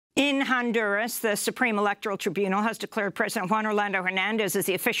In Honduras, the Supreme Electoral Tribunal has declared President Juan Orlando Hernández as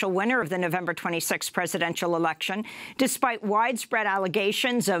the official winner of the November 26 presidential election, despite widespread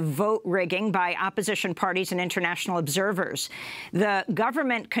allegations of vote rigging by opposition parties and international observers. The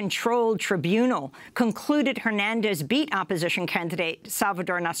government-controlled tribunal concluded Hernández beat opposition candidate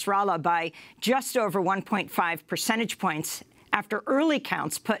Salvador Nasrallah by just over 1.5 percentage points, after early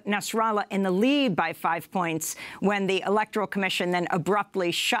counts put Nasrallah in the lead by 5 points when the Electoral Commission then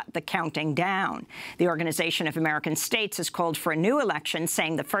abruptly shut the counting down. The Organization of American States has called for a new election,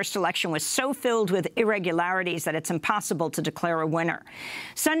 saying the first election was so filled with irregularities that it's impossible to declare a winner.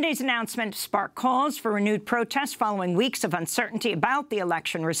 Sunday's announcement sparked calls for renewed protests following weeks of uncertainty about the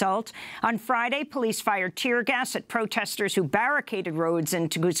election result. On Friday, police fired tear gas at protesters who barricaded roads in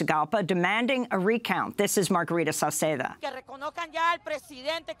Tegucigalpa, demanding a recount. This is Margarita Sauceda. Conozcan ya al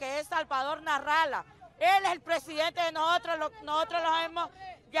presidente que es Salvador Nasrallah. Él es el presidente de nosotros, nosotros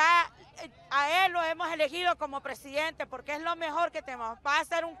a él lo hemos elegido como presidente porque es lo mejor que tenemos. Va a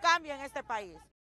hacer un cambio en este país.